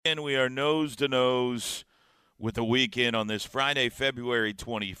And we are nose to nose with the weekend on this Friday, February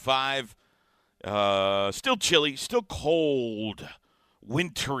 25. Still chilly, still cold,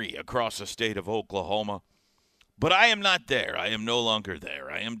 wintry across the state of Oklahoma. But I am not there. I am no longer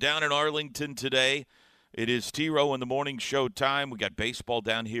there. I am down in Arlington today. It is T-Row in the morning show time. We got baseball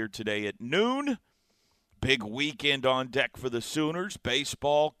down here today at noon. Big weekend on deck for the Sooners.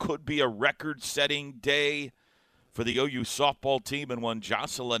 Baseball could be a record-setting day for the OU softball team and one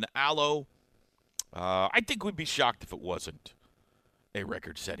Jocelyn Allo. I think we'd be shocked if it wasn't a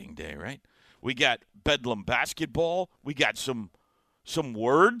record-setting day, right? We got Bedlam basketball. We got some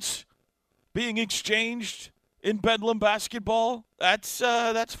words being exchanged in Bedlam basketball. That's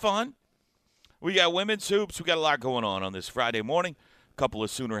fun. We got women's hoops. We got a lot going on this Friday morning. A couple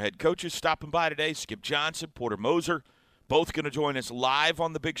of Sooner head coaches stopping by today. Skip Johnson, Porter Moser, both going to join us live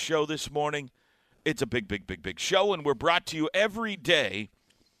on the big show this morning. It's a big show, and we're brought to you every day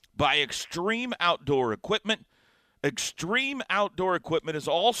by Extreme Outdoor Equipment. Extreme Outdoor Equipment is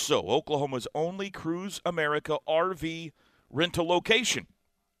also Oklahoma's only Cruise America RV rental location.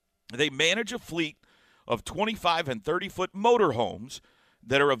 They manage a fleet of 25 and 30-foot motorhomes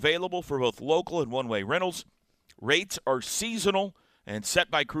that are available for both local and one-way rentals. Rates are seasonal and set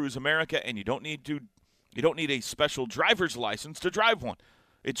by Cruise America, and you don't need a special driver's license to drive one.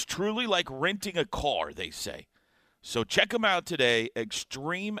 It's truly like renting a car, they say. So check them out today,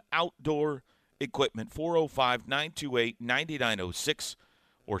 Extreme Outdoor Equipment, 405-928-9906,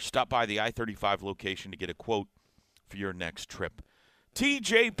 or stop by the I-35 location to get a quote for your next trip.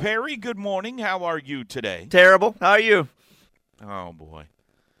 TJ Perry, good morning. How are you today? Terrible. How are you? Oh, boy.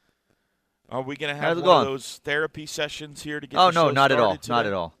 Are we going to have How's it one going? of those therapy sessions here to get Oh, the show no, not at all. started Not today?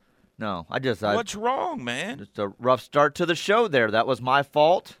 at all. No, What's wrong, man? just a rough start to the show there. That was my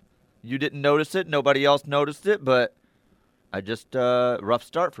fault. You didn't notice it. Nobody else noticed it, but I just, rough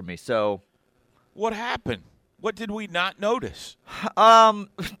start for me. So, What happened? What did we not notice?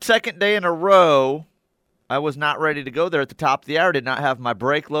 second day in a row, I was not ready to go there at the top of the hour. Did not have my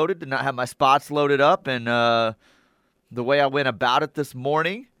brake loaded, did not have my spots loaded up, and the way I went about it this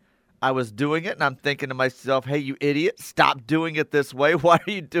morning, I was doing it, and I'm thinking to myself, hey, you idiot, stop doing it this way. Why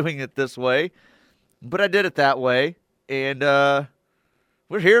are you doing it this way? But I did it that way, and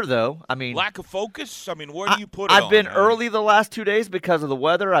we're here, though. I mean, Lack of focus? I mean, where do you put it I've on, been man? early the last 2 days because of the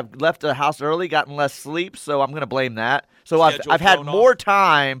weather. I've left the house early, gotten less sleep, so I'm going to blame that. So Schedule I've had thrown more off?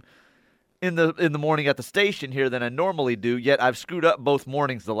 time in the morning at the station here than I normally do, yet I've screwed up both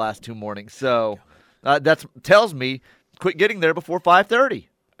mornings the last 2 mornings. So that tells me quit getting there before 5:30.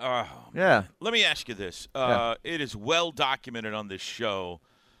 Oh, Yeah. let me ask you this. Yeah. It is well documented on this show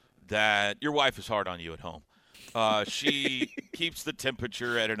that your wife is hard on you at home. She keeps the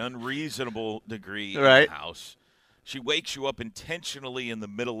temperature at an unreasonable degree in Right. the house. She wakes you up intentionally in the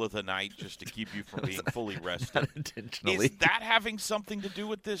middle of the night just to keep you from being fully rested. Unintentionally. Is that having something to do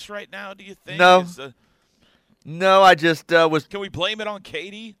with this right now, do you think? No. No, I just was. Can we blame it on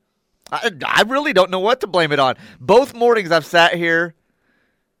Katie? I really don't know what to blame it on. Both mornings I've sat here,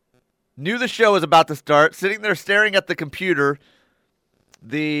 knew the show was about to start, sitting there staring at the computer,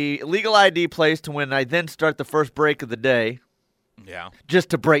 the legal ID plays to when I then start the first break of the day, Yeah. just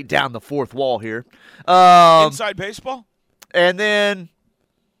to break down the fourth wall here. Inside baseball? And then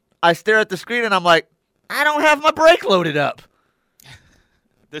I stare at the screen and I'm like, I don't have my break loaded up.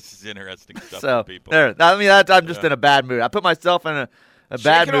 This is interesting stuff So for people. there. I mean, I'm just in a bad mood. I put myself in a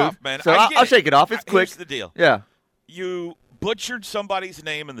bad Shake it mood. off, man. So I get I'll it. shake it off. It's quick. Here's the deal. Yeah. You butchered somebody's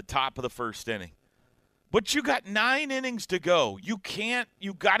name in the top of the first inning. But you got 9 innings to go. You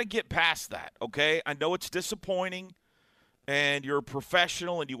got to get past that, okay? I know it's disappointing, and you're a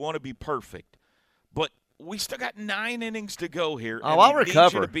professional, and you want to be perfect. But we still got 9 innings to go here. Oh, and I'll we need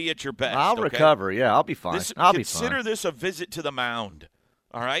recover. you to be at your best, I'll okay? recover. Yeah, I'll be fine. I'll be fine. Consider this a visit to the mound,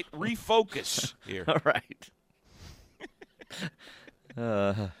 all right? Refocus here. All right.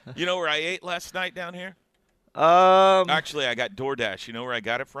 You know where I ate last night down here? Um, Actually, I got DoorDash. You know where I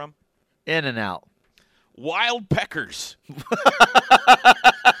got it from? In and out. Wild Peckers.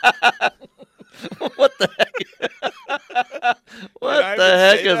 What the heck? What I the even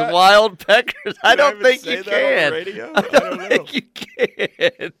heck say is that? Wild Peckers? I Did I don't even think say you that on can. the radio? I I don't don't know. think you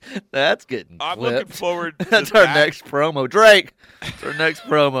can. That's getting I'm clipped. looking forward to That's our that. next promo. Drake, that's our next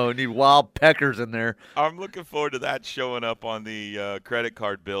promo. We need Wild Peckers in there. I'm looking forward to that showing up on the credit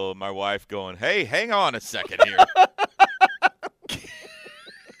card bill. My wife going, "Hey, hang on a second here."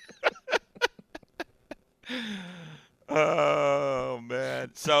 Oh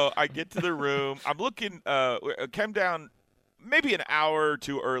man! So I get to the room. I'm looking. Came down maybe an hour or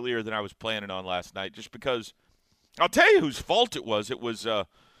two earlier than I was planning on last night, just because. I'll tell you whose fault it was. It was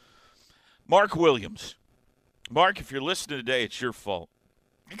Mark Williams. Mark, if you're listening today, it's your fault.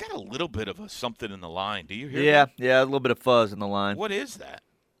 I got a little bit of something in the line. Do you hear that? Yeah, a little bit of fuzz in the line. What is that?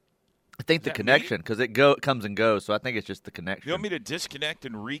 I think the connection, because it comes and goes, so I think it's just the connection. You want me to disconnect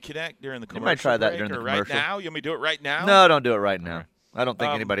and reconnect during the commercial You might try that break, during the or commercial. right now? You want me to do it right now? No, don't do it right now. Right. I don't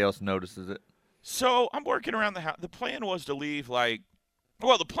think anybody else notices it. So I'm working around the house. The plan was to leave the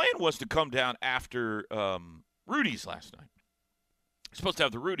plan was to come down after Rudy's last night. Supposed to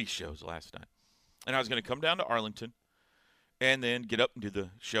have the Rudy shows last night. And I was going to come down to Arlington and then get up and do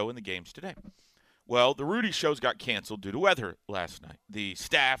the show and the games today. Well, the Rudy shows got canceled due to weather last night. The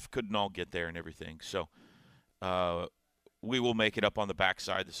staff couldn't all get there and everything. So we will make it up on the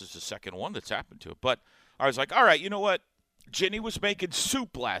backside. This is the second one that's happened to it. But I was like, all right, you know what? Jenny was making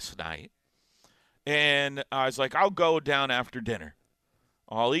soup last night. And I was like, I'll go down after dinner.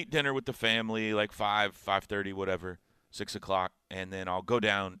 I'll eat dinner with the family, like 5:30, whatever, 6 o'clock. And then I'll go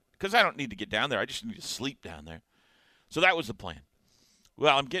down, because I don't need to get down there. I just need to sleep down there. So that was the plan.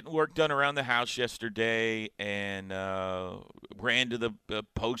 Well, I'm getting work done around the house yesterday and ran to the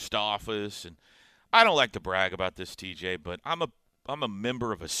post office. And I don't like to brag about this, TJ, but I'm a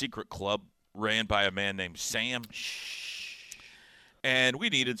member of a secret club ran by a man named Sam. And we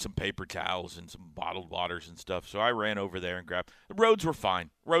needed some paper towels and some bottled waters and stuff. So I ran over there and grabbed. The roads were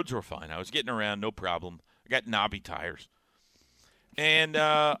fine. I was getting around, no problem. I got knobby tires. And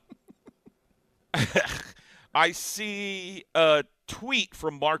I see a tweet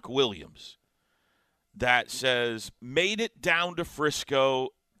from Mark Williams that says, made it down to Frisco.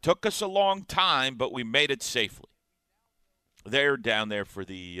 Took us a long time, but we made it safely. They're down there for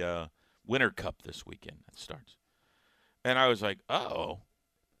the Winter Cup this weekend. That starts. And I was like, uh-oh.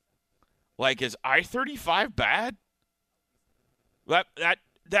 Like, is I-35 bad?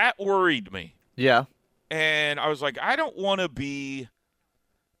 That worried me. Yeah. And I was like, I don't want to be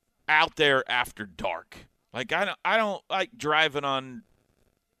out there after dark. Like, I don't like driving on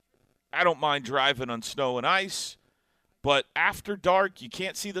 – I don't mind driving on snow and ice. But after dark, you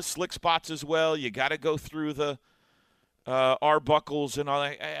can't see the slick spots as well. You got to go through the Arbuckles and all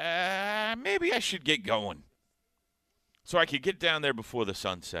that. Maybe I should get going. So I could get down there before the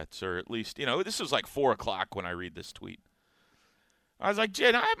sun sets, or at least, this was like 4 o'clock when I read this tweet. I was like,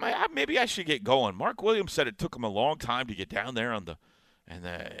 Jen, maybe I should get going. Mark Williams said it took him a long time to get down there and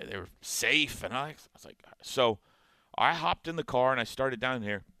they were safe. And I was like, so I hopped in the car and I started down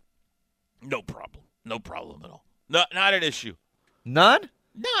here. No problem at all. Not an issue. None?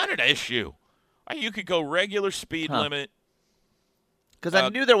 Not an issue. You could go regular speed limit. Because I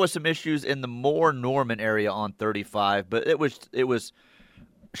knew there was some issues in the more Norman area on 35, but it was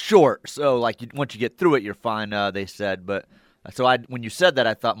short. So once you get through it, you're fine. They said, but so when you said that,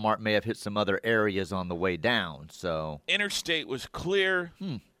 I thought Mark may have hit some other areas on the way down. So interstate was clear.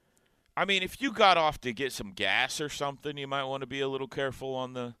 I mean, if you got off to get some gas or something, you might want to be a little careful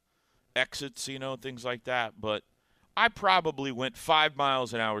on the exits, things like that. But I probably went 5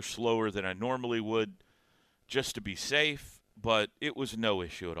 miles an hour slower than I normally would, just to be safe. But it was no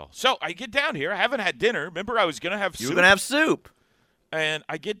issue at all. So I get down here. I haven't had dinner. Remember, I was going to have soup. You were going to have soup. And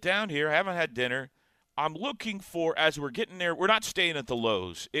I get down here. I haven't had dinner. I'm looking for, as we're getting there, we're not staying at the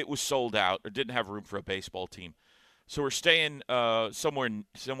Lowe's. It was sold out or didn't have room for a baseball team. So we're staying somewhere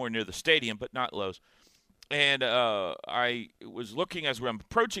near the stadium, but not Lowe's. And I was looking as I'm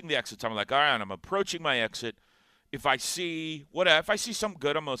approaching the exits. I'm like, all right, I'm approaching my exit. If I see something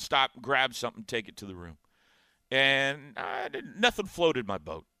good, I'm going to stop, grab something, take it to the room. And nothing floated my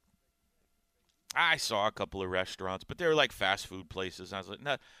boat. I saw a couple of restaurants, but they were like fast food places. I was like,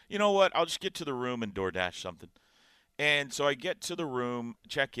 no, you know what? I'll just get to the room and DoorDash something. And so I get to the room,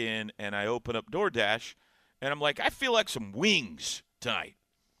 check in, and I open up DoorDash, and I'm like, I feel like some wings tonight.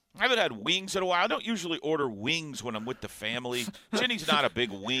 I haven't had wings in a while. I don't usually order wings when I'm with the family. Jenny's not a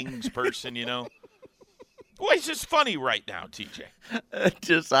big wings person, Well, it's just funny right now, TJ.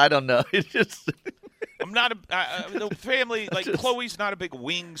 I don't know. It's just... I'm not the family, Chloe's not a big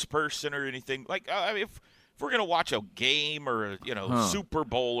wings person or anything. If we're going to watch a game or, Super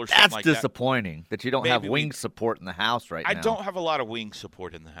Bowl or something like that. That's disappointing that you don't have wing support in the house right now. I don't have a lot of wing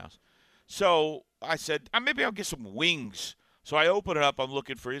support in the house. So I said, maybe I'll get some wings. So I open it up. I'm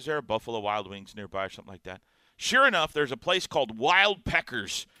looking for, is there a Buffalo Wild Wings nearby or something like that? Sure enough, there's a place called Wild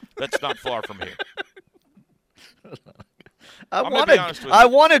Peckers that's not far from here. I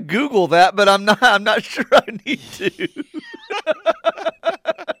want to Google that, but I'm not sure I need to.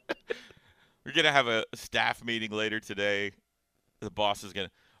 We're gonna have a staff meeting later today. The boss is gonna.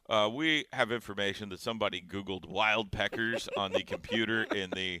 We have information that somebody Googled Wild Peckers on the computer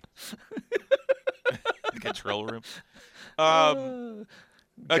in the control room.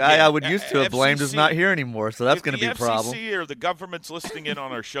 Guy I would used to have blamed is not here anymore, so that's going to be a problem. If the FCC or the government's listening in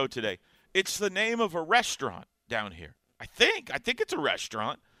on our show today, it's the name of a restaurant down here. I think it's a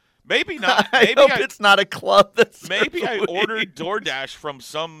restaurant. Maybe not. I hope it's not a club. Maybe I ordered DoorDash from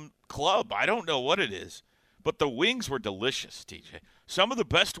some club. I don't know what it is. But the wings were delicious, TJ. Some of the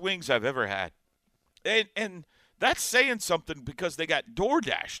best wings I've ever had. And that's saying something because they got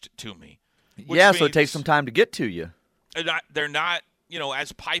DoorDashed to me. Yeah, so it takes some time to get to you. They're not,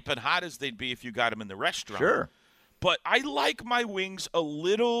 as piping hot as they'd be if you got them in the restaurant. Sure. But I like my wings a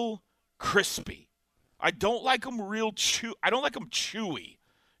little crispy. I don't like them I don't like them chewy.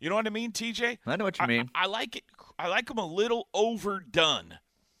 You know what I mean, TJ? I know what you mean. I like it. I like them a little overdone.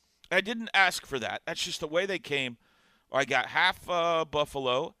 I didn't ask for that. That's just the way they came. I got half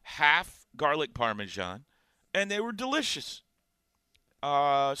buffalo, half garlic parmesan, and they were delicious.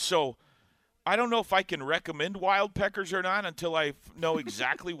 So I don't know if I can recommend Wild Peckers or not until I know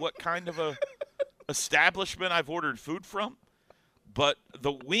exactly what kind of a establishment I've ordered food from. But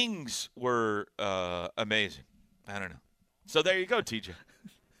the wings were amazing. I don't know. So there you go, TJ.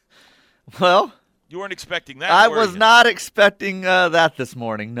 Well, you weren't expecting that. I was not expecting that this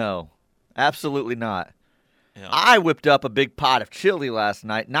morning. No, absolutely not. Yeah. I whipped up a big pot of chili last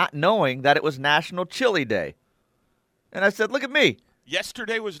night, not knowing that it was National Chili Day. And I said, look at me.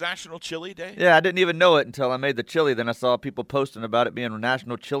 Yesterday was National Chili Day? Yeah, I didn't even know it until I made the chili. Then I saw people posting about it being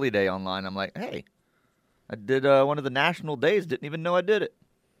National Chili Day online. I'm like, hey, I did one of the national days. Didn't even know I did it.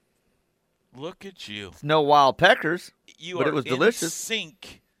 Look at you. It's no Wild Peckers, but it was in delicious.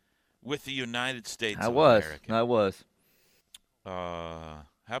 Sync with the United States I of was. America. I was. How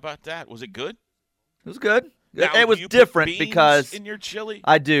about that? Was it good? It was good. Now, it was do you different put beans because in your chili?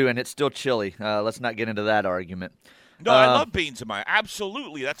 I do, and it's still chili. Let's not get into that argument. No, I love beans in mine.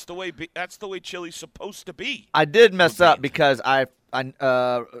 Absolutely, that's the way chili's supposed to be. I did mess up because I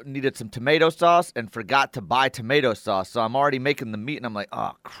needed some tomato sauce and forgot to buy tomato sauce. So I'm already making the meat, and I'm like,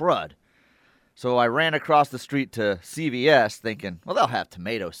 oh, crud. So I ran across the street to CVS thinking, well, they'll have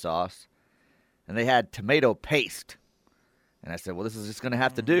tomato sauce. And they had tomato paste. And I said, well, this is just going to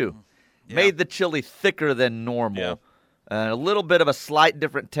have to do. Yeah. Made the chili thicker than normal. Yeah. A little bit of a slight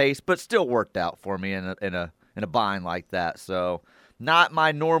different taste, but still worked out for me in a bind like that. So not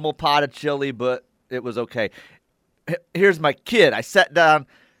my normal pot of chili, but it was okay. Here's my kid. I sat down.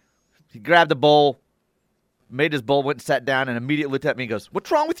 He grabbed a bowl, made his bowl, went and sat down, and immediately looked at me and goes, what's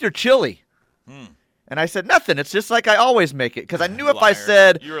wrong with your chili? And I said, nothing. It's just like I always make it. Because I knew if I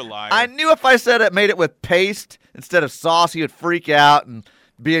said, you're a liar. I knew if I said it made it with paste instead of sauce, he would freak out and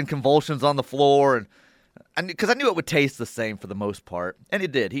be in convulsions on the floor. And because I knew it would taste the same for the most part. And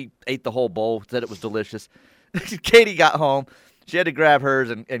it did. He ate the whole bowl, said it was delicious. Katie got home. She had to grab hers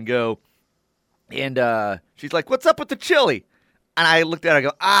and go. And she's like, what's up with the chili? And I looked at her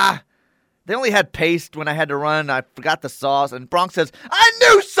and go, they only had paste when I had to run. I forgot the sauce. And Bronx says, I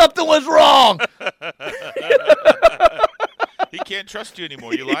knew something was wrong. He can't trust you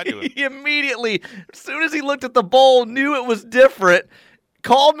anymore. You lied to him. He immediately, as soon as he looked at the bowl, knew it was different,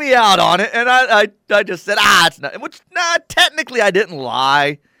 called me out on it. And I just said, it's not. Which, technically I didn't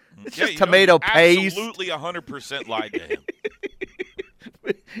lie. It's just tomato paste. Absolutely 100% lied to him.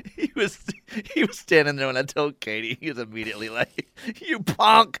 He was standing there when I told Katie. He was immediately like, you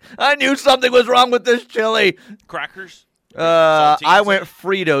punk. I knew something was wrong with this chili. Crackers? I went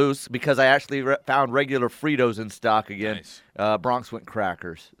Fritos because I actually found regular Fritos in stock again. Nice. Bronx went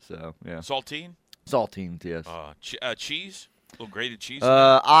crackers. So, yeah. Saltine? Saltines, yes. Cheese? A little grated cheese?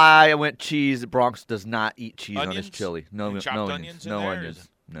 I went cheese. Bronx does not eat cheese onions? on his chili. No, chopped no onions. No in there? onions.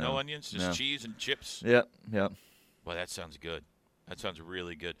 No onions? Just cheese and chips? Yep. Well, that sounds good. That sounds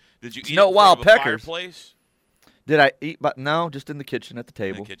really good. Did you eat no it in Wild front of a Peckers. fireplace? Did I eat? But no, just in the kitchen at the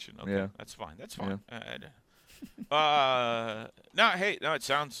table. In the kitchen. Okay, yeah. That's fine. No, it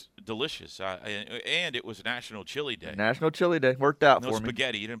sounds delicious. And it was National Chili Day. National Chili Day worked out for me. No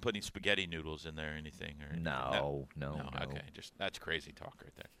spaghetti. You didn't put any spaghetti noodles in there or anything? No. Okay, that's crazy talk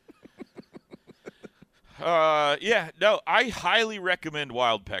right there. I highly recommend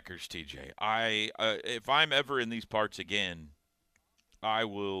Wild Peckers, TJ. If I'm ever in these parts again, I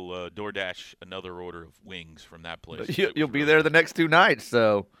will DoorDash another order of wings from that place. You'll be there the next 2 nights,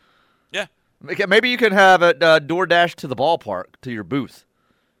 so yeah. Maybe you can have it DoorDash to the ballpark, to your booth.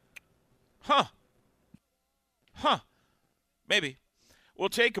 Huh. Maybe. We'll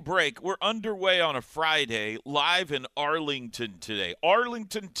take a break. We're underway on a Friday, live in Arlington today.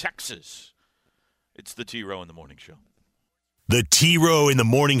 Arlington, Texas. It's the T-Row in the Morning Show. The T-Row in the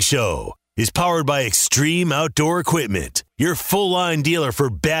Morning Show is powered by Extreme Outdoor Equipment, your full-line dealer for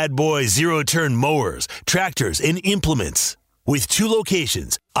bad boy zero-turn mowers, tractors, and implements. With 2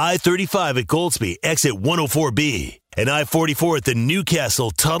 locations, I-35 at Goldsby, exit 104B, and I-44 at the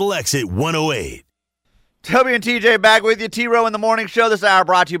Newcastle Tuttle, exit 108. Toby and TJ back with you. T-Row in the Morning Show. This hour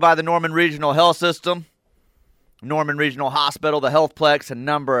brought to you by the Norman Regional Health System. Norman Regional Hospital, the Healthplex, a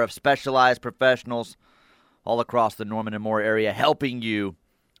number of specialized professionals all across the Norman and Moore area helping you,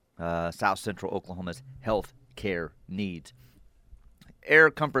 South Central Oklahoma's health care needs.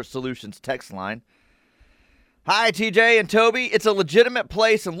 Air Comfort Solutions text line. Hi, TJ and Toby. It's a legitimate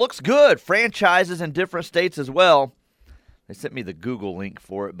place and looks good. Franchises in different states as well. They sent me the Google link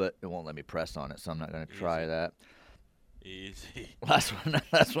for it, but it won't let me press on it, so I'm not going to try that. Easy. Last one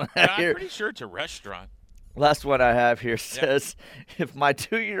I'm pretty sure it's a restaurant. Last one I have here says, if my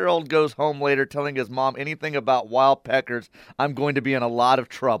 2-year-old goes home later telling his mom anything about wild peckers, I'm going to be in a lot of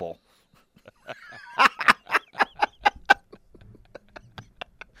trouble.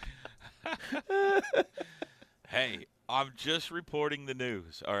 Hey, I'm just reporting the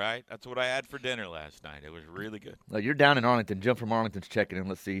news, all right? That's what I had for dinner last night. It was really good. You're down in Arlington. Jim from Arlington's checking in.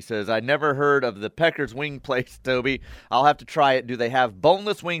 Let's see. He says, I never heard of the Pecker's Wing Place, Toby. I'll have to try it. Do they have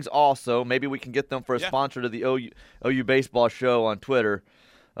boneless wings also? Maybe we can get them for a sponsor to the OU Baseball Show on Twitter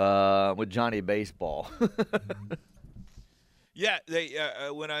with Johnny Baseball. Yeah, they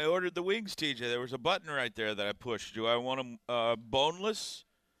when I ordered the wings, TJ, there was a button right there that I pushed. Do I want them boneless,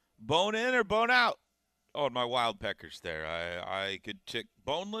 bone in, or bone out? Oh, and my wild peckers there. I could tick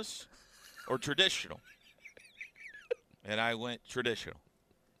boneless or traditional. And I went traditional.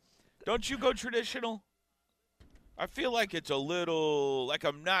 Don't you go traditional? I feel like it's a little, like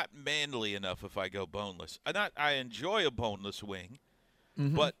I'm not manly enough if I go boneless. I enjoy a boneless wing,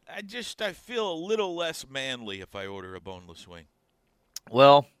 but I feel a little less manly if I order a boneless wing.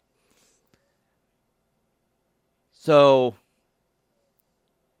 Well, so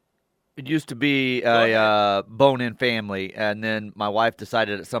it used to be a bone-in family, and then my wife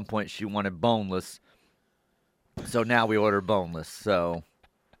decided at some point she wanted boneless, so now we order boneless. So,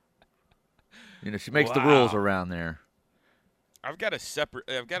 she makes the rules around there. I've got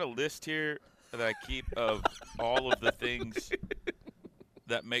a list here that I keep of all of the things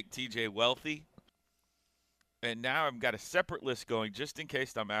that make TJ wealthy, and now I've got a separate list going just in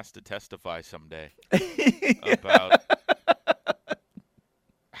case I'm asked to testify someday about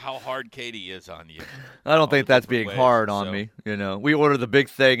how hard Katie is on you. I don't think that's being hard on me. We order the big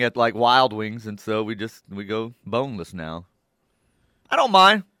thing at like Wild Wings, and so we go boneless now. I don't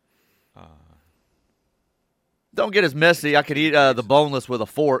mind. Don't get as messy. I could eat the boneless with a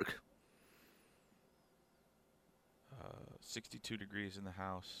fork. 62 degrees in the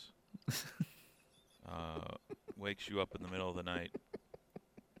house. Wakes you up in the middle of the night.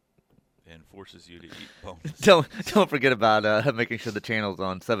 And forces you to eat boneless. Don't forget about making sure the channel's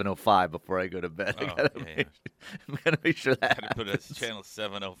on 705 before I go to bed. I'm gonna make sure that. Gotta put it as channel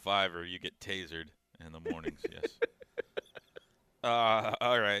 705 or you get tasered in the mornings. Yes.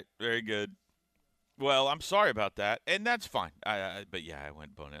 All right. Very good. Well, I'm sorry about that, and that's fine. But yeah, I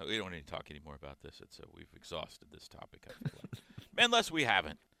went boneless. We don't need to talk anymore about this. We've exhausted this topic, I feel like. Unless we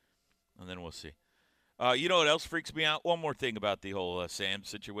haven't, and then we'll see. You know what else freaks me out? One more thing about the whole Sam's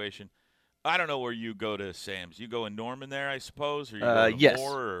situation. I don't know where you go to Sam's. You go in Norman there, I suppose, or you go to yes.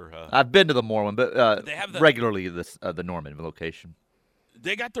 Moore? Or, I've been to the Moore one, but they have regularly the Norman location.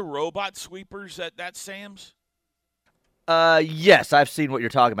 They got the robot sweepers at that Sam's? Yes, I've seen what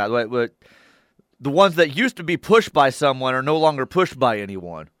you're talking about. What the ones that used to be pushed by someone are no longer pushed by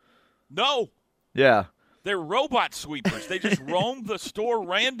anyone. No. Yeah. They're robot sweepers. They just roam the store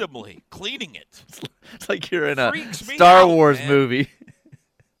randomly, cleaning it. It's like you're in a Star Wars movie.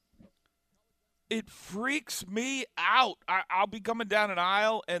 It freaks me out. I'll be coming down an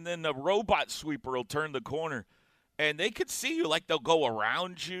aisle, and then the robot sweeper will turn the corner, and they could see you. Like, they'll go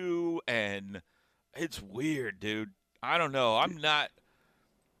around you, and it's weird, dude. I don't know. I'm not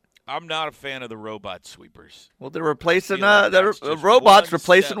a fan of the robot sweepers. Well, they're replacing robots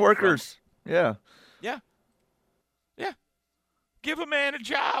replacing workers. Yeah. Yeah. Yeah. Give a man a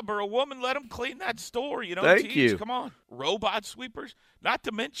job or a woman, let him clean that store. Thank you. Come on. Robot sweepers. Not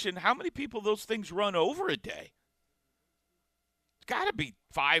to mention how many people those things run over a day. It's got to be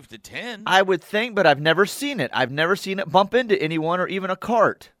 5 to 10. I would think, but I've never seen it. I've never seen it bump into anyone or even a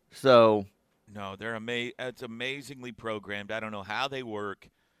cart. So. No, it's amazingly programmed. I don't know how they work.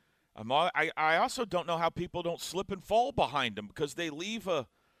 I also don't know how people don't slip and fall behind them because they leave a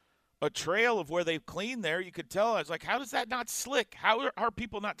trail of where they've cleaned there. You could tell. I was like, how does that not slick? How are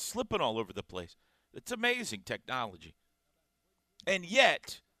people not slipping all over the place? It's amazing technology. And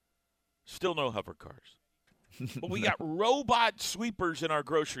yet, still no hover cars. But we got robot sweepers in our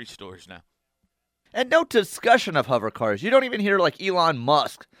grocery stores now. And no discussion of hover cars. You don't even hear like Elon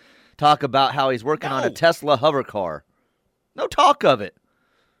Musk talk about how he's working on a Tesla hover car. No talk of it.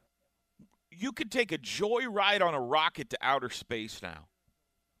 You could take a joyride on a rocket to outer space now.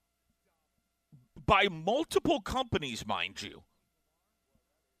 By multiple companies, mind you.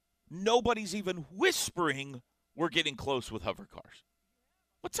 Nobody's even whispering we're getting close with hover cars.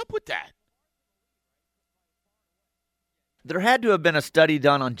 What's up with that? There had to have been a study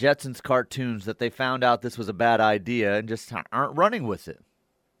done on Jetsons cartoons that they found out this was a bad idea and just aren't running with it.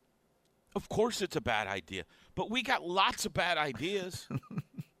 Of course it's a bad idea, but we got lots of bad ideas.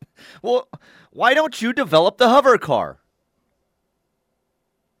 Well, why don't you develop the hover car?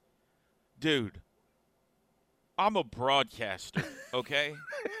 Dude, I'm a broadcaster, okay?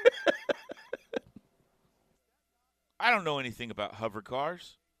 I don't know anything about hover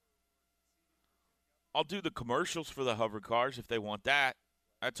cars. I'll do the commercials for the hover cars if they want that.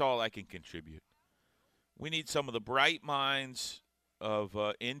 That's all I can contribute. We need some of the bright minds of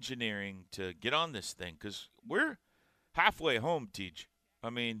engineering to get on this thing because we're halfway home, Teach. I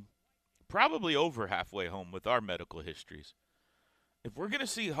mean, probably over halfway home with our medical histories. If we're going to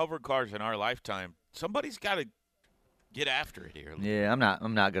see hover cars in our lifetime, somebody's got to get after it here. Yeah, I'm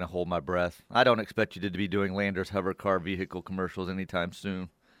not going to hold my breath. I don't expect you to be doing Landers hover car vehicle commercials anytime soon.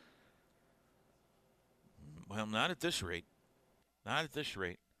 Well, not at this rate. Not at this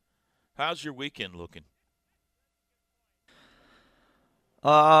rate. How's your weekend looking?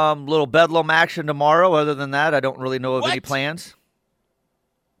 Little Bedlam action tomorrow. Other than that, I don't really know of any plans.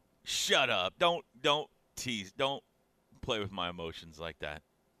 Shut up. Don't tease. Don't play with my emotions like that.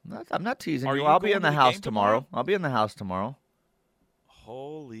 I'm not teasing you. I'll be in the house tomorrow. I'll be in the house tomorrow.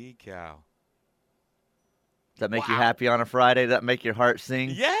 Holy cow. Does that make you happy on a Friday? Does that make your heart sing?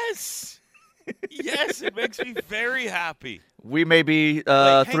 Yes. Yes, it makes me very happy. We may be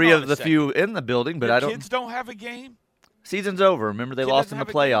three of the few in the building, but Your I don't. Kids don't have a game? Season's over. Remember, they lost in the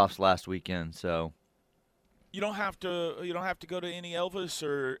playoffs last weekend, so. You don't have to go to any Elvis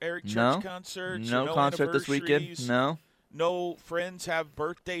or Eric Church concerts. No concert this weekend. No. No friends have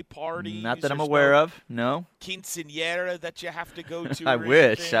birthday parties. Not that I'm aware of. No. Quinceañera that you have to go to. I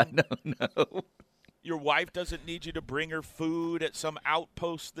wish. I don't know. Your wife doesn't need you to bring her food at some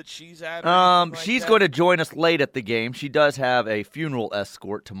outpost that she's at? She's going to join us late at the game. She does have a funeral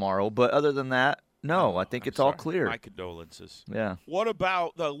escort tomorrow, but other than that, no, I think it's all clear. My condolences. Yeah. What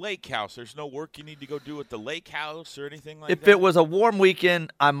about the lake house? There's no work you need to go do at the lake house or anything like that? If it was a warm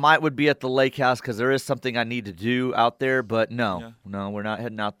weekend, I would be at the lake house because there is something I need to do out there, but no, we're not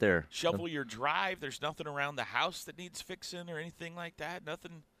heading out there. Shovel your drive. There's nothing around the house that needs fixing or anything like that?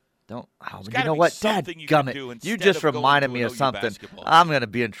 Nothing? You know what, dadgummit, you just reminded me of something. Basketball. I'm going to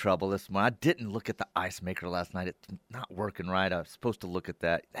be in trouble this morning. I didn't look at the ice maker last night. It's not working right. I was supposed to look at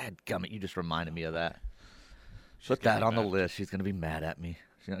that. Dadgummit, you just reminded me of that. Put that on the list. She's going to be mad at me.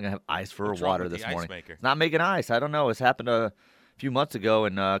 She's going to have ice for her water this morning. It's not making ice. I don't know. It's happened a few months ago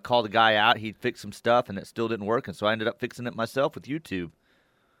and called a guy out. He fixed some stuff and it still didn't work, and so I ended up fixing it myself with YouTube.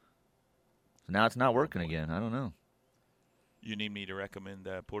 So now it's not working again. I don't know. You need me to recommend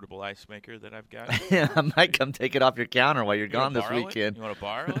a portable ice maker that I've got? Yeah, I might come take it off your counter while you're gone this weekend. You want to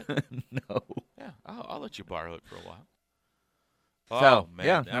borrow it? No. Yeah, I'll let you borrow it for a while. So, oh,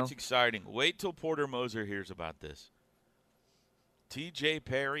 man, that's exciting. Wait till Porter Moser hears about this. TJ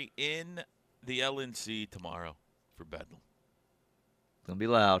Perry in the LNC tomorrow for Bedlam. It's going to be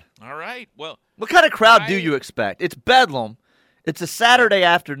loud. All right. Well, what kind of crowd do you expect? It's Bedlam. It's a Saturday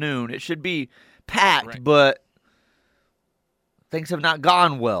afternoon. It should be packed, but things have not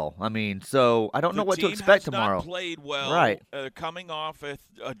gone well. I mean, so I don't know what to expect tomorrow. The team has not played well. Right. Coming off a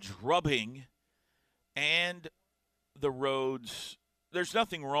drubbing, and the roads. There's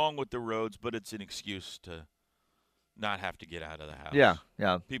nothing wrong with the roads, but it's an excuse to not have to get out of the house.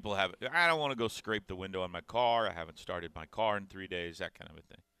 Yeah. People have. I don't want to go scrape the window on my car. I haven't started my car in 3 days. That kind of a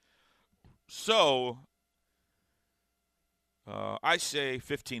thing. So, I say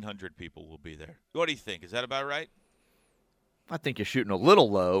 1,500 people will be there. What do you think? Is that about right? I think you're shooting a little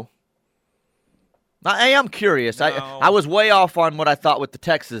low. I am curious. No. I was way off on what I thought with the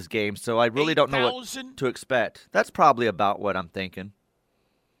Texas game, so I really don't know what to expect. That's probably about what I'm thinking.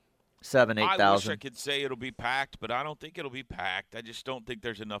 7,000, 8,000. I wish I could say it'll be packed, but I don't think it'll be packed. I just don't think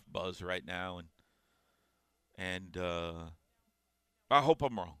there's enough buzz right now, and I hope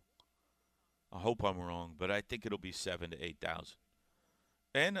I'm wrong. But I think it'll be 7,000 to 8,000,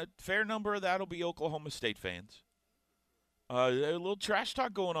 and a fair number of that will be Oklahoma State fans. A little trash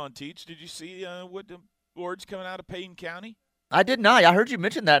talk going on, Teach. Did you see what the words coming out of Payne County? I did not. I heard you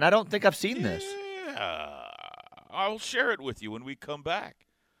mention that, and I don't think I've seen this. Yeah. I'll share it with you when we come back.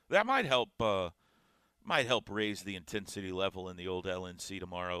 That might help Might help raise the intensity level in the old LNC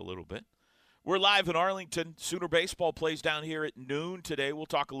tomorrow a little bit. We're live in Arlington. Sooner baseball plays down here at noon today. We'll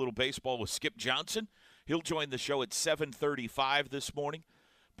talk a little baseball with Skip Johnson. He'll join the show at 7:35 this morning.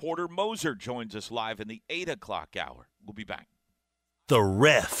 Porter Moser joins us live in the 8 o'clock hour. We'll be back. The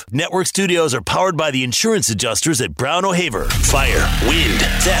Ref. Network studios are powered by the insurance adjusters at Brown O'Haver. Fire, wind,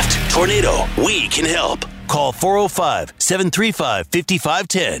 theft, tornado. We can help. Call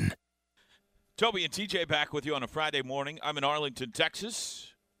 405-735-5510. Toby and TJ back with you on a Friday morning. I'm in Arlington,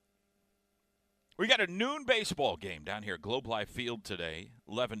 Texas. We got a noon baseball game down here at Globe Life Field today,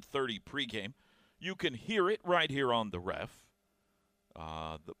 11:30 pregame. You can hear it right here on the Ref,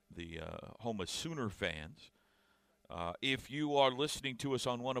 the home of Sooner fans. If you are listening to us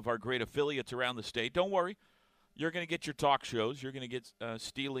on one of our great affiliates around the state, don't worry. You're going to get your talk shows. You're going to get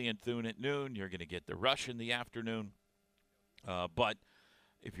Steely and Thune at noon. You're going to get the Rush in the afternoon. But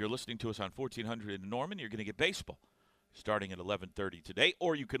if you're listening to us on 1400 in Norman, you're going to get baseball starting at 11:30 today.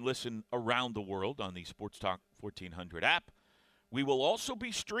 Or you can listen around the world on the Sports Talk 1400 app. We will also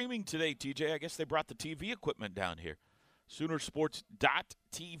be streaming today, TJ. I guess they brought the TV equipment down here.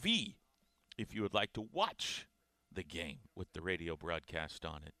 Soonersports.tv if you would like to watch the game with the radio broadcast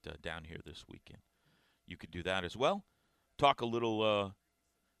on it down here this weekend. You could do that as well. Talk a little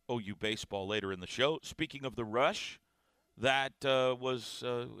OU baseball later in the show. Speaking of the Rush, that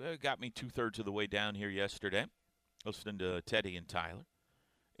got me 2/3 of the way down here yesterday, listening to Teddy and Tyler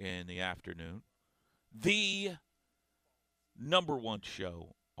in the afternoon. The number one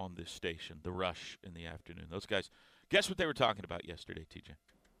show on this station, The Rush in the afternoon. Those guys, guess what they were talking about yesterday, TJ?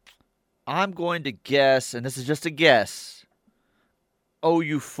 I'm going to guess, and this is just a guess,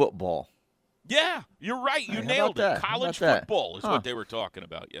 OU football. Yeah, you're right. You Hey, nailed it. that? College football is what they were talking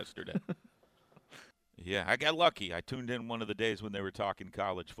about yesterday. Yeah, I got lucky. I tuned in one of the days when they were talking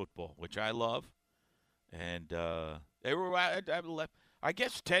college football, which I love. And they were. I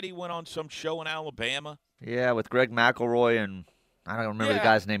guess Teddy went on some show in Alabama. Yeah, with Greg McElroy and I don't remember the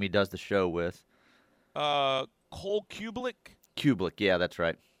guy's name he does the show with. Cole Kublik. Kublik, yeah, that's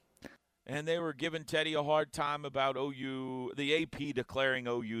right. And they were giving Teddy a hard time about OU, the AP declaring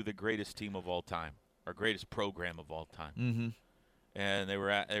OU the greatest team of all time, or greatest program of all time. Mm-hmm. And they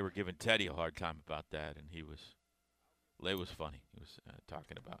were giving Teddy a hard time about that, and it was funny. He was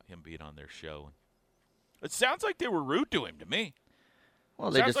talking about him being on their show. And it sounds like they were rude to him to me.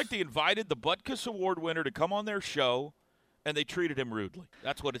 Well, Sounds like they invited the Butkus Award winner to come on their show, and they treated him rudely.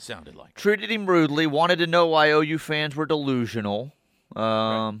 That's what it sounded like. Treated him rudely, wanted to know why OU fans were delusional.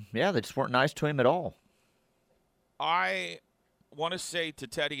 Right. Yeah, they just weren't nice to him at all. I want to say to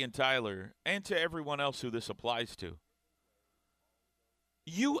Teddy and Tyler, and to everyone else who this applies to,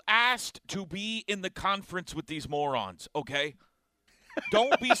 you asked to be in the conference with these morons, okay?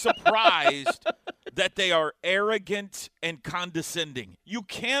 Don't be surprised that they are arrogant and condescending. You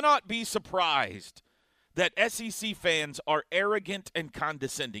cannot be surprised that SEC fans are arrogant and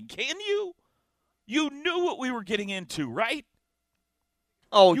condescending. Can you? You knew what we were getting into, right?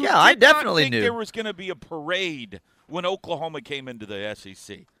 Oh, You yeah, I did not definitely think knew. there was going to be a parade when Oklahoma came into the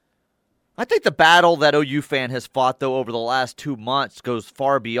SEC. I think the battle that OU fan has fought, though, over the last 2 months goes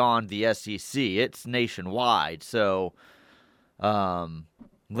far beyond the SEC. It's nationwide. So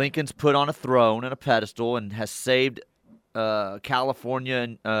Lincoln's put on a throne and a pedestal and has saved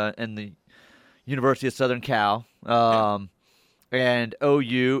California and the University of Southern Cal. And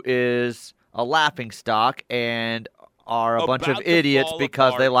OU is a laughingstock and are a bunch of About to idiots fall because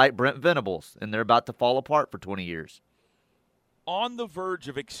apart. they like Brent Venables, and they're about to fall apart for 20 years. On the verge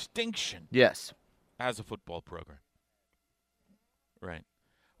of extinction Yes. as a football program. Right.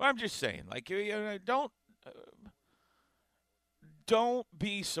 Well, I'm just saying, like, don't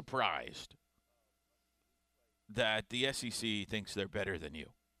be surprised that the SEC thinks they're better than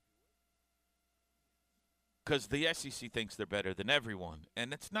you. Because the SEC thinks they're better than everyone,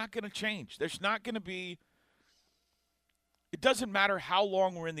 and it's not going to change. There's not going to be – it doesn't matter how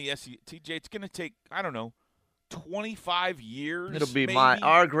long we're in the SEC. TJ, it's going to take, I don't know, 25 years. It'll be maybe?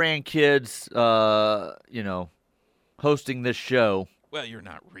 our grandkids, hosting this show. Well, you're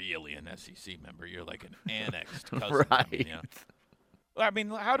not really an SEC member. You're like an annexed cousin. Right. I mean,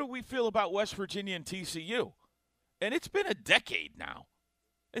 how do we feel about West Virginia and TCU? And it's been a decade now.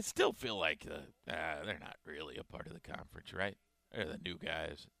 It still feel like they're not really a part of the conference, right? They're the new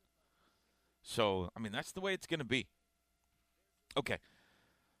guys. So, I mean, that's the way it's going to be. Okay.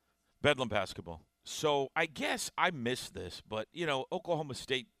 Bedlam basketball. So, I guess I missed this, but, Oklahoma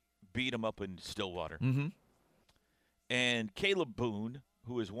State beat them up in Stillwater. Mm-hmm. And Caleb Boone,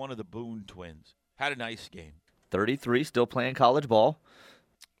 who is one of the Boone twins, had a nice game. 33, still playing college ball.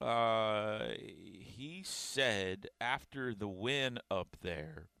 He said after the win up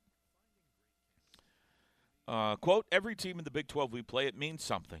there, quote, every team in the Big 12 we play, it means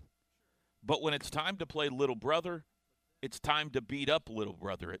something. But when it's time to play little brother, it's time to beat up little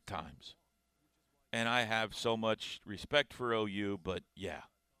brother at times. And I have so much respect for OU, but yeah,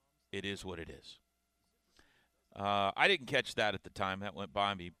 it is what it is. I didn't catch that at the time. That went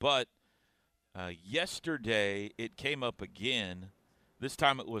by me. But yesterday it came up again. This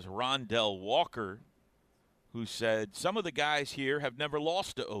time it was Rondell Walker who said, some of the guys here have never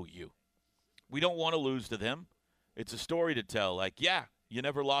lost to OU. We don't want to lose to them. It's a story to tell. Like, yeah, you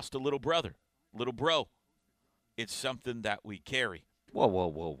never lost to little brother, little bro. It's something that we carry. Whoa, whoa,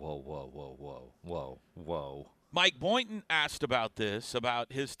 whoa, whoa, whoa, whoa, whoa, whoa, whoa. Mike Boynton asked about this,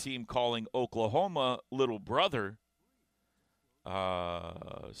 about his team calling Oklahoma little brother.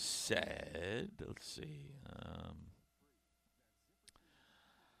 Said, let's see.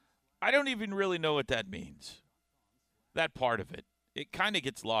 I don't even really know what that means. That part of it. It kind of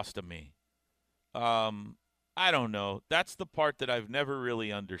gets lost to me. I don't know. That's the part that I've never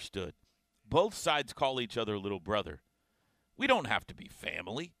really understood. Both sides call each other little brother. We don't have to be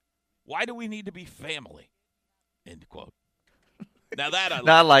family. Why do we need to be family? End quote. Now that I like.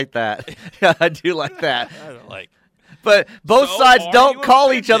 Not like that. Yeah, I do like that. I don't like. But both So sides are don't you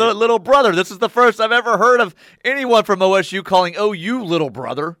call each other offended? little brother. This is the first I've ever heard of anyone from OSU calling OU little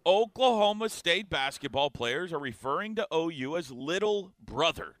brother. Oklahoma State basketball players are referring to OU as little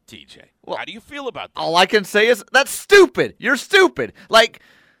brother, TJ. Well, how do you feel about that? All I can say is that's stupid. You're stupid. Like,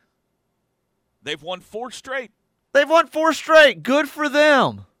 They've won 4 straight. they've won 4 straight. Good for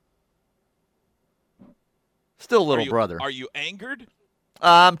them. Still little brother. Are you angered?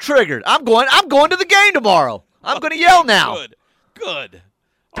 I'm triggered. I'm going to the game tomorrow. I'm going to yell now. Good.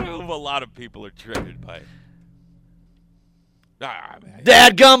 I know a lot of people are triggered by it.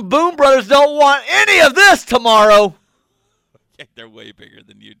 Dadgum Boom Brothers don't want any of this tomorrow. They're way bigger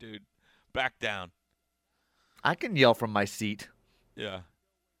than you, dude. Back down. I can yell from my seat. Yeah.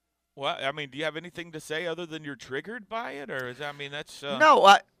 Well, I mean, do you have anything to say other than you're triggered by it, or is that, I mean, that's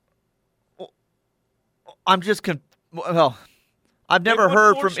No, I'm just well, I've never won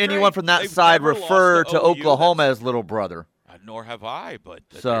heard 4 from anyone straight. from that They've side never refer lost to to OU. Oklahoma as little brother. nor have I, but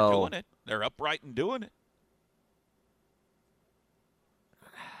they're So- doing it. They're upright and doing it.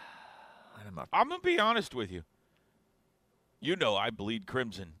 I'm going to be honest with you. You know I bleed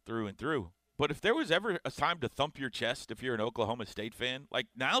crimson through and through. But if there was ever a time to thump your chest if you're an Oklahoma State fan, like,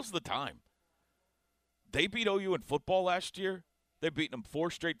 now's the time. They beat OU in football last year. They've beaten them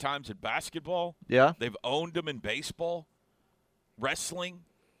 4 straight times in basketball. Yeah. They've owned them in baseball, wrestling.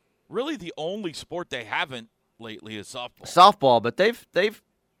 Really the only sport they haven't lately is softball. Softball, but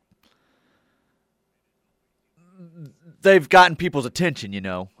they've gotten people's attention, you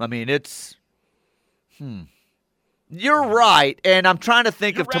know. I mean, it's You're right, and I'm trying to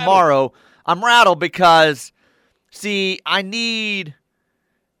think You're of rattled. tomorrow. I'm rattled because I need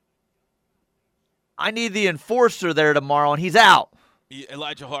the enforcer there tomorrow, and he's out.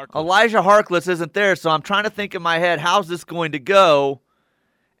 Elijah Harkless. Elijah Harkless isn't there, so I'm trying to think in my head, how's this going to go?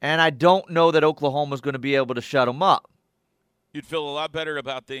 And I don't know that Oklahoma's going to be able to shut him up. You'd feel a lot better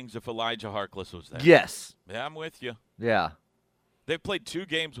about things if Elijah Harkless was there. Yes. Yeah, I'm with you. Yeah. They've played 2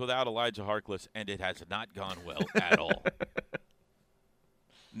 games without Elijah Harkless, and it has not gone well at all.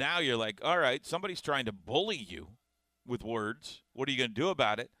 Now you're like, all right, somebody's trying to bully you with words. What are you going to do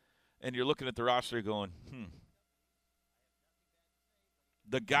about it? And you're looking at the roster going,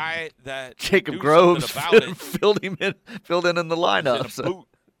 The guy that Jacob do Groves something about it filled in in the lineup. is in a boot,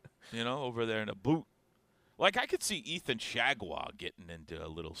 over there in a boot. Like, I could see Ethan Shagwa getting into a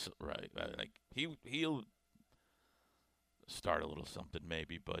little right. Like he'll start a little something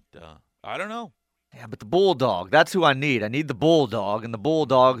maybe, but I don't know. Yeah, but the Bulldog, that's who I need. I need the Bulldog, and the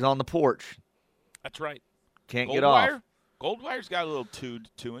Bulldog's on the porch. That's right. Can't get off. Goldwire's got a little tood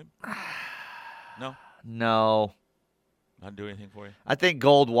to him. No, No. not do anything for you. I think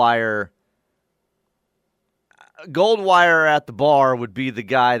Goldwire at the bar would be the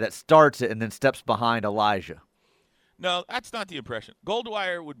guy that starts it and then steps behind Elijah. No, that's not the impression.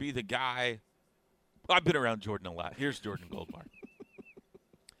 Goldwire would be the guy. I've been around Jordan a lot. Here's Jordan Goldwire.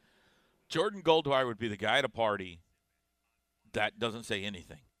 Jordan Goldwire would be the guy at a party that doesn't say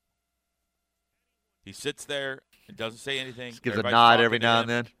anything. He sits there and doesn't say anything. Just gives a Everybody's nod talking every to now him. and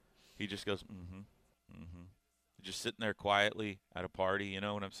then. He just goes, Just sitting there quietly at a party, you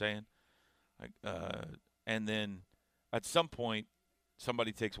know what I'm saying? Like, and then at some point,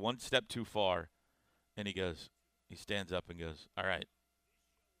 somebody takes one step too far, and he stands up and goes, all right,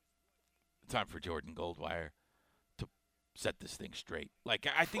 time for Jordan Goldwire to set this thing straight. Like,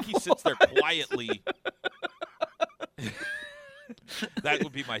 I think he sits there quietly. That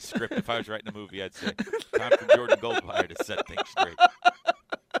would be my script. If I was writing a movie, I'd say, time for Jordan Goldwire to set things straight.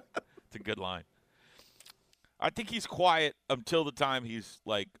 It's a good line. I think he's quiet until the time he's,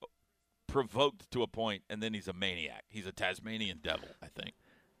 like, provoked to a point, and then he's a maniac. He's a Tasmanian devil, I think.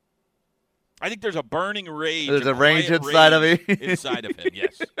 I think there's a burning rage. There's a rage inside of him. Inside of him,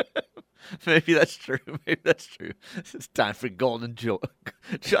 yes. Maybe that's true. Maybe that's true. It's time for Golden Jordan.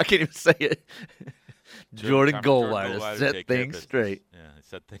 I can't even say it. Jordan Goldwire to set things straight. Yeah,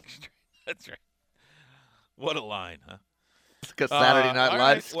 set things straight. That's right. What a line, huh? It's like a Saturday Night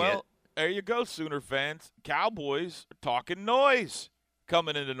Live skit. Well, there you go, Sooner fans. Cowboys are talking noise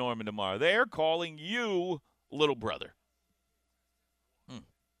coming into Norman tomorrow. They're calling you little brother.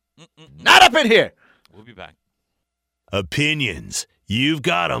 Not up in here. We'll be back. Opinions. You've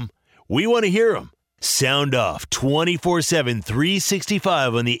got them. We want to hear them. Sound off 24/7,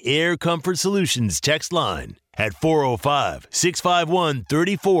 365 on the Air Comfort Solutions text line at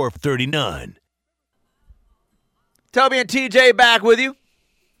 405-651-3439. Toby and TJ back with you.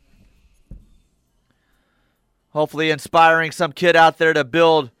 Hopefully inspiring some kid out there to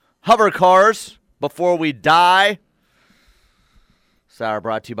build hover cars before we die. This hour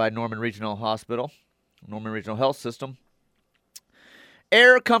brought to you by Norman Regional Hospital, Norman Regional Health System.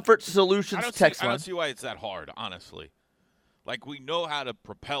 Air Comfort Solutions text line. I don't see why it's that hard, honestly. Like, we know how to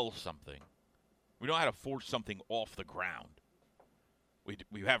propel something. We know how to force something off the ground. We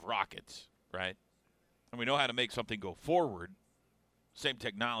have rockets, right? And we know how to make something go forward. Same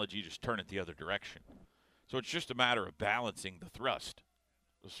technology, just turn it the other direction. So it's just a matter of balancing the thrust,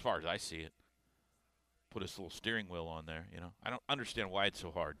 as far as I see it. Put this little steering wheel on there, you know. I don't understand why it's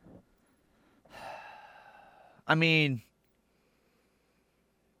so hard. I mean,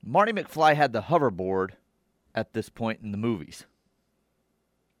 Marty McFly had the hoverboard at this point in the movies.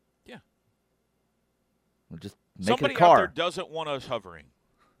 Yeah. We'll just make Somebody it a car. out there doesn't want us hovering.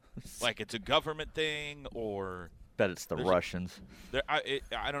 Like it's a government thing or... Bet it's the Russians. I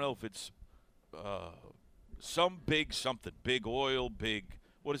don't know if it's some big something. Big oil, big...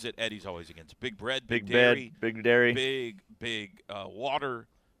 What is it Eddie's always against? Big bread, big dairy. Big dairy. Big water,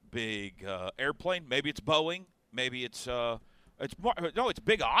 big airplane. Maybe it's Boeing. Maybe it's it's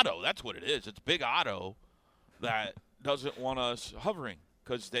Big Auto. That's what it is. It's Big Auto that doesn't want us hovering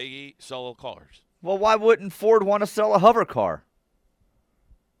because they sell cars. Well, why wouldn't Ford want to sell a hover car?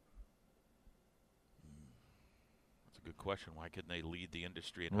 That's a good question. Why couldn't they lead the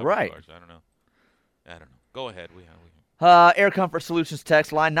industry in hover cars? I don't know. Go ahead. We Air Comfort Solutions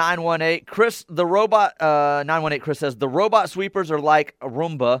text line 918. Chris, the robot, 918 Chris says, the robot sweepers are like a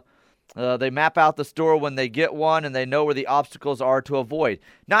Roomba. They map out the store when they get one, and they know where the obstacles are to avoid.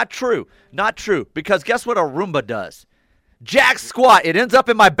 Not true. Not true. Because guess what a Roomba does? Jack squat. It ends up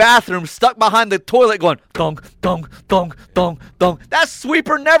in my bathroom stuck behind the toilet going, dong, dong, dong, dong, dong. That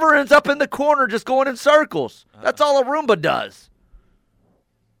sweeper never ends up in the corner just going in circles. That's all a Roomba does.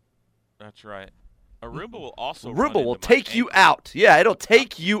 That's right. A Roomba will also Roomba will take you out. Yeah, it'll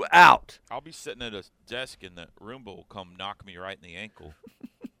take you out. I'll be sitting at a desk, and the Roomba will come knock me right in the ankle.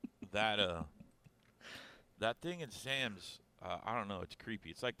 That thing in Sam's, I don't know, it's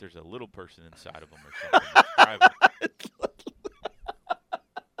creepy. It's like there's a little person inside of them or something.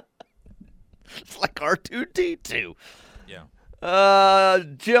 It's like R2-D2. Yeah.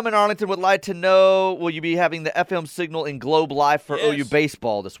 Jim in Arlington would like to know, will you be having the FM signal in Globe Live for OU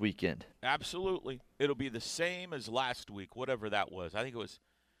baseball this weekend? Absolutely. It'll be the same as last week, whatever that was. I think it was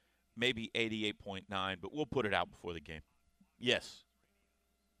maybe 88.9, but we'll put it out before the game. Yes.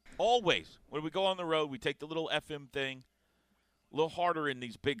 Always. When we go on the road, we take the little FM thing. A little harder in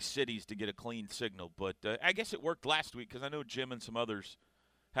these big cities to get a clean signal, but I guess it worked last week because I know Jim and some others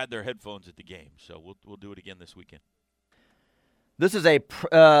had their headphones at the game, so we'll do it again this weekend. This is a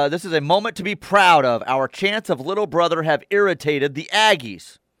moment to be proud of. Our chants of little brother have irritated the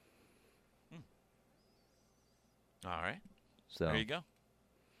Aggies. All right. So there you go.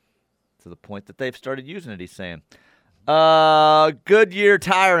 To the point that they've started using it, he's saying. Goodyear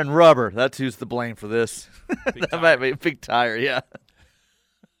Tire and Rubber. That's who's to blame for this. That might be Big Tire, yeah.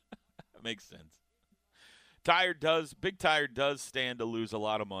 That makes sense. Big Tire does stand to lose a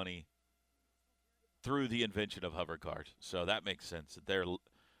lot of money through the invention of hover cars. So that makes sense. You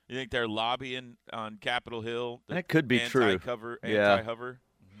think they're lobbying on Capitol Hill? That could be true. Anti-hover?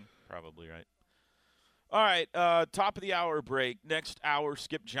 Mm-hmm. Probably right. All right, top of the hour break. Next hour,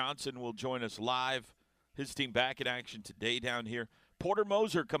 Skip Johnson will join us live. His team back in action today down here. Porter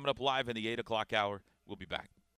Moser coming up live in the 8 o'clock hour. We'll be back.